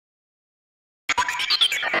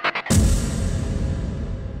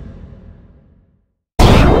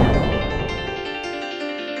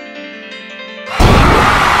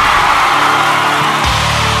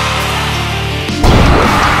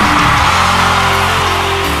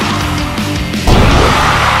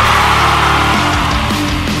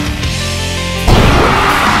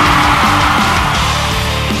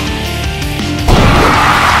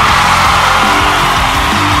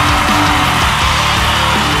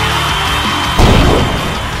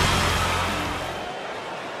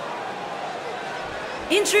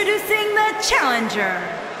Introducing the challenger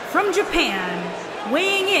from Japan,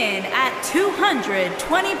 weighing in at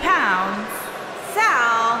 220 pounds,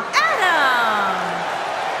 SANADA.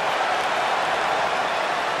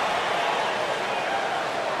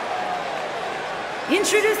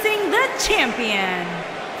 Introducing the champion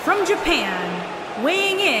from Japan,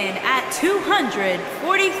 weighing in at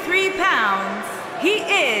 243 pounds, he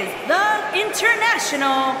is the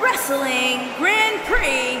International Wrestling Grand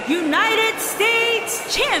Prix United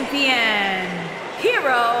States Champion,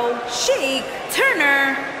 Hiroshi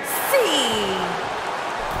Turner C.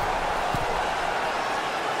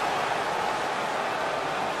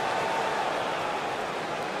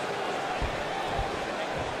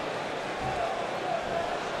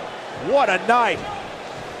 What a night!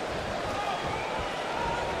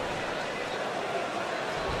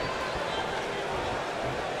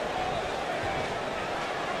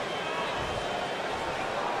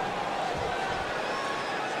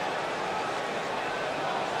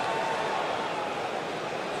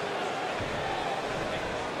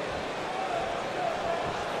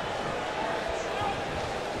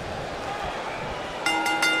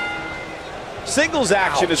 Singles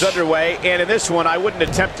action is underway, and in this one, I wouldn't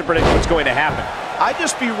attempt to predict what's going to happen. I'd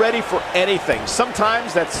just be ready for anything.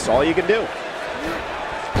 Sometimes that's all you can do.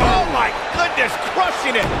 Oh my goodness,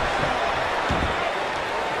 crushing it!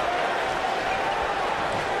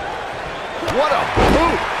 What a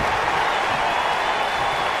boot!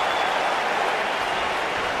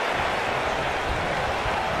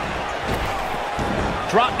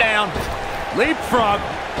 Drop down, leapfrog.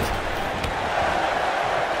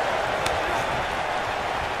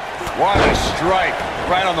 What a strike,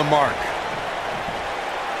 right on the mark.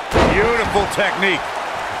 Beautiful technique.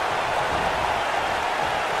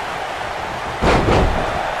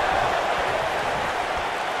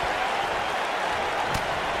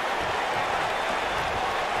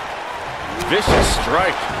 Vicious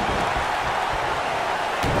strike.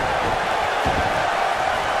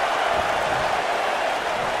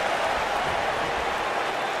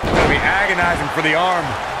 Gonna be agonizing for the arm.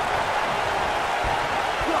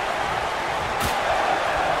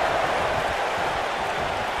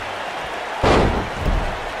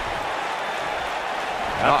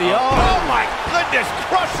 Oh my goodness,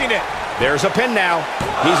 crushing it! There's a pin now.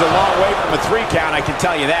 He's a long way from a 3 count, I can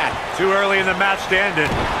tell you that. Too early in the match to end it.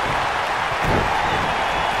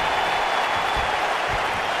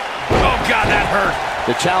 Oh God, that hurt.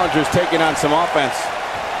 The challenger's taking on some offense.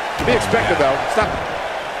 To be expected though. Stop.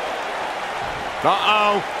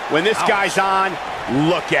 Uh-oh. When this guy's on,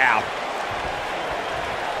 look out.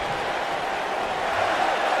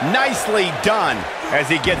 Nicely done as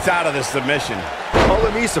he gets out of the submission.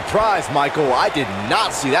 Calling me surprised, Michael. I did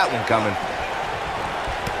not see that one coming.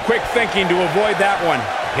 Quick thinking to avoid that one.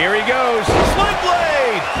 Here he goes. Sling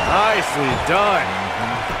blade! Nicely done.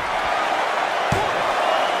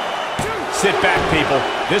 Sit back, people.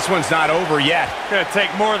 This one's not over yet. Gonna take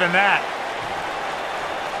more than that.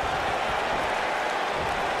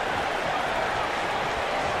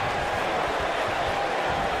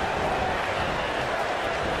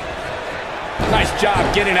 Nice job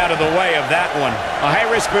getting out of the way of that one. A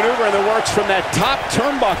high-risk maneuver in the works from that top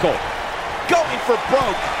turnbuckle. Going for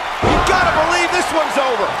broke. You gotta believe this one's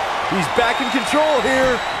over. He's back in control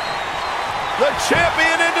here. The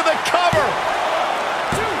champion into the cover.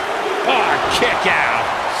 Oh, kick out.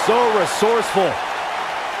 So resourceful.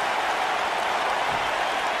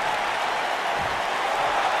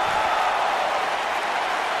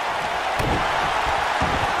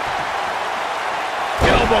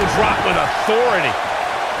 Elbow drop with authority.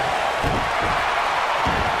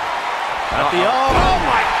 Oh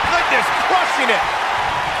my goodness, crushing it.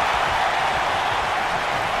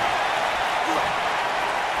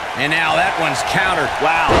 And now that one's countered.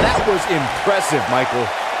 Wow, that was impressive, Michael.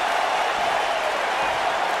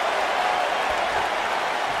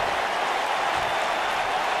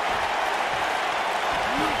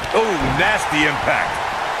 Oh, nasty impact.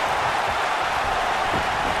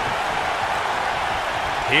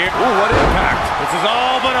 Here, ooh, what impact. This is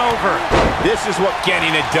all but over. This is what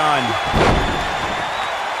getting it done.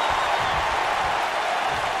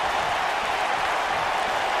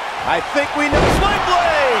 I think we know. Sling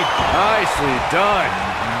blade! Nicely done.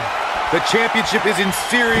 The championship is in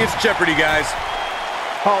serious jeopardy, guys.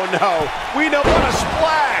 Oh no, we know what a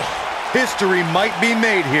splash! History might be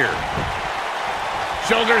made here.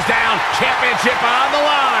 Shoulders down, championship on the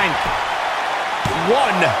line.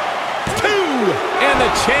 1, 2, and the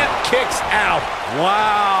champ kicks out.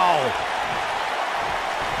 Wow.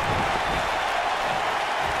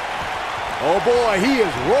 Oh boy, he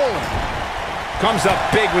is rolling. Comes up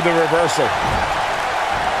big with the reversal.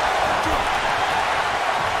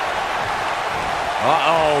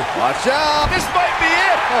 Uh-oh. Watch out. This might be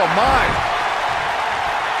it. Oh, my.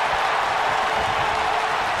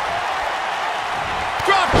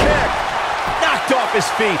 Drop kick. Knocked off his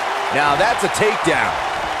feet. Now that's a takedown.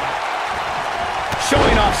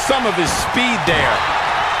 Showing off some of his speed there.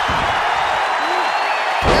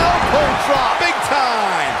 Elbow drop. Big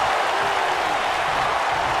time.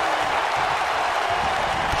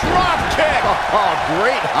 Drop kick. Oh,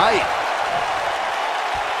 great height.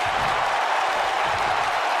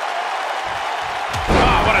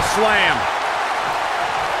 What a slam.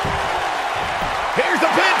 Here's the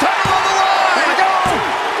pin, title on the line. Here we go.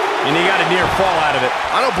 And he got a near fall out of it.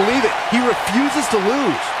 I don't believe it. He refuses to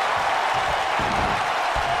lose.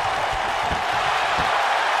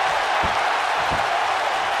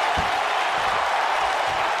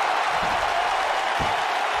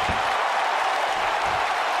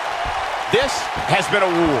 This has been a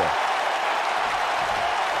war.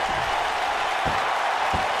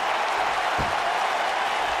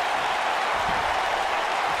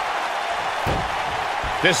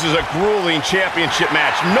 This is a grueling championship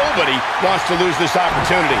match. Nobody wants to lose this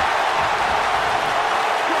opportunity.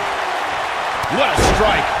 What a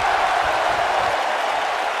strike.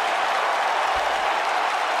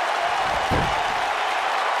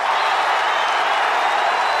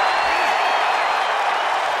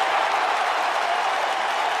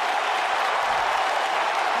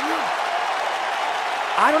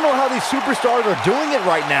 I don't know how these superstars are doing it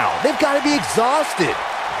right now. They've got to be exhausted.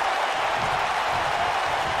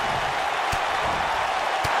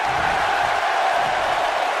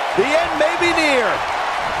 The end may be near.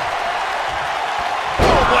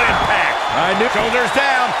 Oh, what impact. Shoulders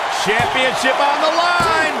down. Championship on the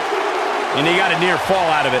line. And he got a near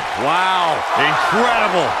fall out of it. Wow.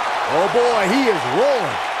 Incredible. Oh, boy, he is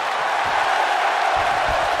rolling.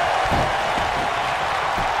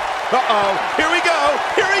 Uh-oh. Here we go.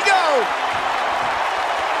 Here we go.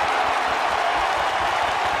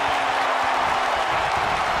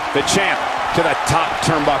 The champ to the top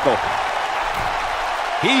turnbuckle.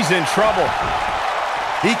 He's in trouble.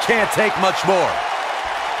 He can't take much more.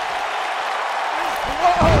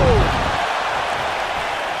 Whoa!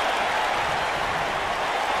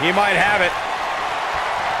 He might have it.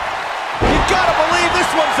 You gotta believe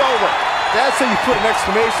this one's over. That's how you put an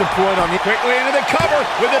exclamation point on the... Quickly into the cover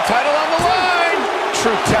with the title on the line.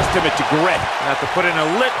 True testament to grit. Have to put in a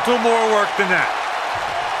little more work than that.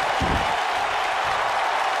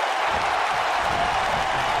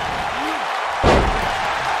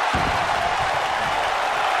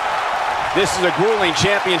 This is a grueling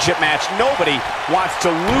championship match. Nobody wants to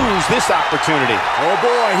lose this opportunity. Oh,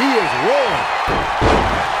 boy, he is rolling.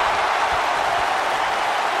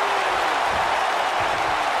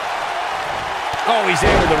 Oh, he's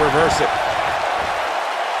able to reverse it.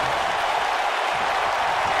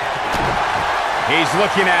 He's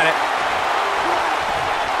looking at it.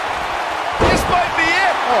 This might be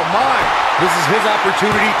it. Oh, my. This is his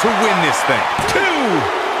opportunity to win this thing. 2,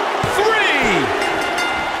 3.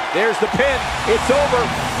 There's the pin. It's over.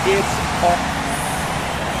 It's all.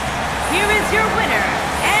 Here is your winner,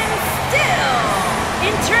 and still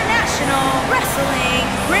International Wrestling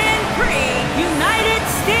Grand Prix United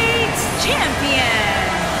States Champion,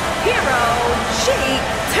 Hero Sheik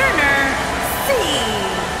Turner C.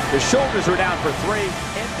 The shoulders are down for 3.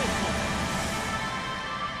 And